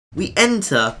we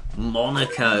enter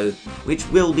Monaco, which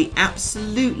will be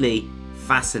absolutely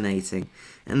fascinating.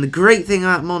 And the great thing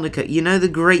about Monaco,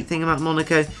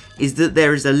 is that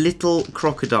there is a little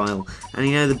crocodile. And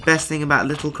you know the best thing about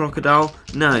little crocodile?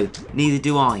 No, neither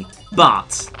do I.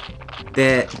 But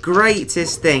the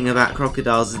greatest thing about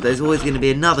crocodiles is there's always going to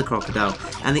be another crocodile.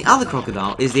 And the other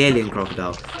crocodile is the alien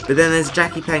crocodile. But then there's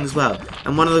Jackie Peng as well.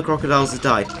 And one of the crocodiles has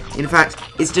died. In fact,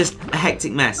 it's just a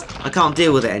hectic mess. I can't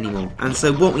deal with it anymore. And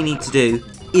so what we need to do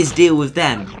is deal with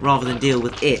them rather than deal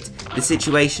with it. The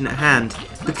situation at hand.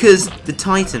 Because the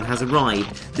Titan has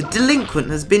arrived, the delinquent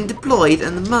has been deployed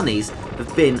and the monies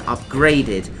have been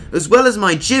upgraded. As well as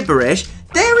my gibberish,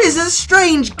 there is a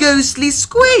strange ghostly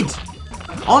squid!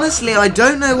 Honestly, I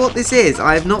don't know what this is.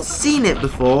 I have not seen it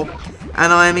before,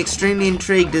 and I am extremely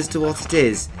intrigued as to what it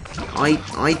is.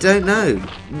 I don't know.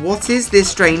 What is this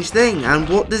strange thing, and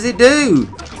what does it do?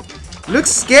 Looks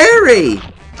scary!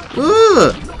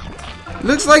 Ugh!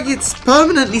 Looks like it's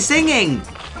permanently singing!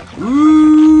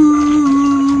 Ooh!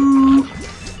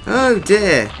 Oh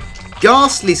dear.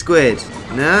 Ghastly squid!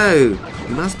 No,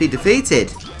 you must be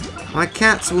defeated. My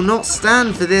cats will not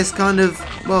stand for this kind of,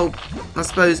 well, I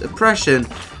suppose, oppression.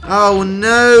 Oh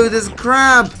no, there's a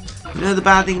crab! You know the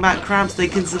bad thing about crabs? They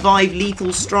can survive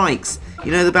lethal strikes.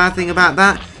 You know the bad thing about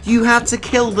that? You had to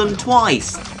kill them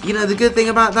twice. You know the good thing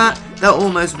about that? That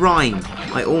almost rhymed.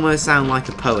 I almost sound like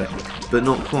a poet, but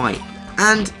not quite.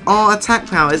 And our attack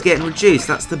power is getting reduced.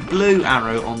 That's the blue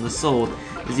arrow on the sword,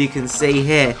 as you can see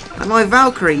here. And my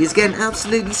Valkyrie is getting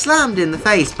absolutely slammed in the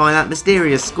face by that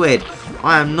mysterious squid.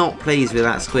 I am not pleased with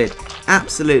that squid.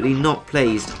 Absolutely not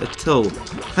pleased at all.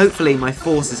 Hopefully my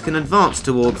forces can advance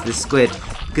towards this squid,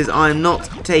 because I am not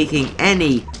taking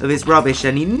any of its rubbish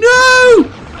any— No!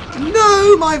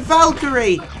 No, my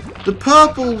Valkyrie! The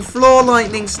purple floor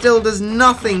lightning still does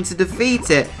nothing to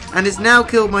defeat it, and it's now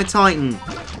killed my Titan.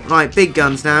 Right, big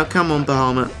guns now. Come on,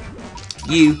 Bahamut.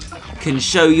 You can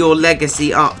show your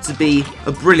legacy up to be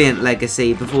a brilliant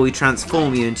legacy before we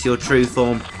transform you into your true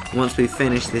form once we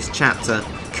finish this chapter.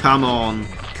 Come on,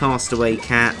 castaway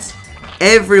cat.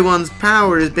 Everyone's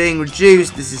power is being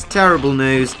reduced. This is terrible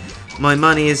news. My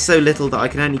money is so little that I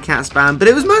can only cat spam, but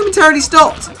it was momentarily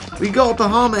stopped. We got a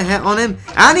Bahamut hit on him,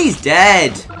 and he's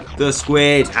dead. The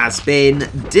squid has been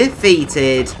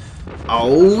defeated.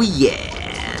 Oh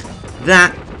yeah.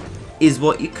 That is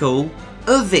what you call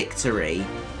a victory.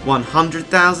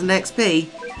 100,000 XP,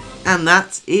 and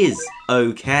that is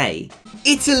okay.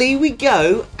 Italy we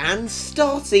go, and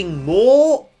starting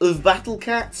more of Battle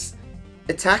Cats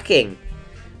attacking.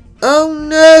 Oh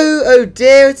no, oh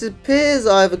dear, it appears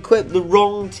I've equipped the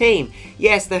wrong team.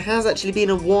 Yes, there has actually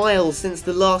been a while since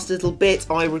the last little bit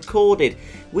I recorded,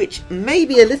 which may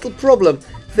be a little problem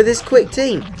for this quick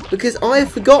team, because I have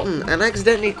forgotten and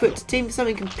accidentally equipped a team for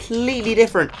something completely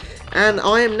different, and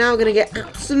I am now going to get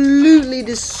absolutely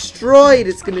destroyed.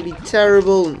 It's going to be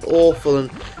terrible and awful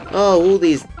and all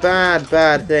these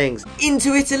bad things.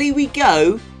 Into Italy we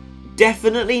go.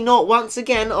 Definitely not once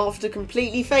again after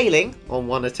completely failing on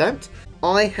one attempt.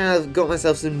 I have got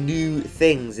myself some new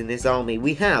things in this army.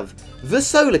 We have the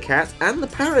Solar Cat and the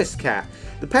Paris Cat.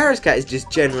 The Paris Cat is just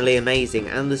generally amazing,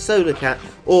 and the Solar Cat,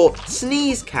 or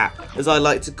Sneeze Cat as I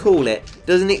like to call it,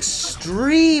 does an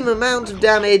extreme amount of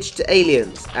damage to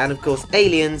aliens. And of course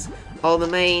aliens are the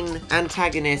main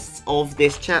antagonists of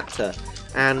this chapter,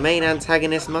 and main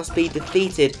antagonists must be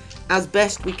defeated as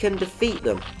best we can defeat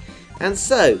them. And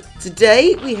so,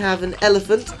 today we have an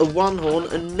elephant, a one-horn,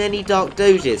 and many dark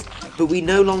doges, but we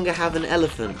no longer have an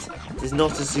elephant. It is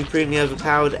not a supremely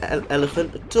overpowered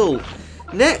elephant at all.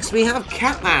 Next, we have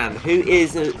Catman, who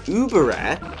is an uber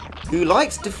rare, who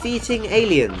likes defeating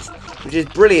aliens, which is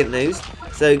brilliant news.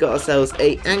 So, we got ourselves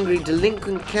a angry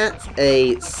delinquent cat,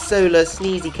 a solar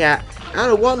sneezy cat,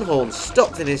 and a one-horn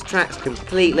stopped in his tracks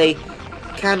completely.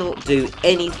 Cannot do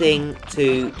anything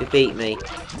to defeat me.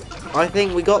 I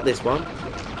think we got this one.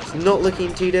 It's not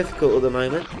looking too difficult at the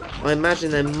moment. I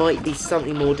imagine there might be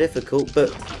something more difficult,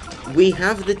 but we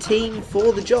have the team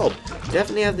for the job.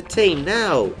 Definitely have the team.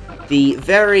 Now, the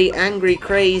very angry,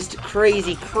 crazed,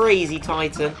 crazy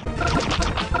Titan.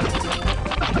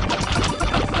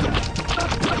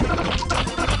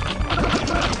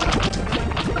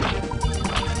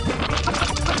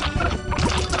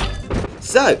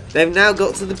 So, they've now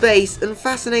got to the base, and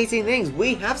fascinating things,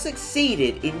 we have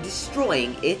succeeded in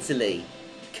destroying Italy.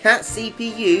 Cat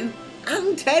CPU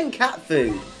and 10 cat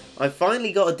food. I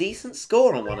finally got a decent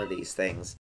score on one of these things.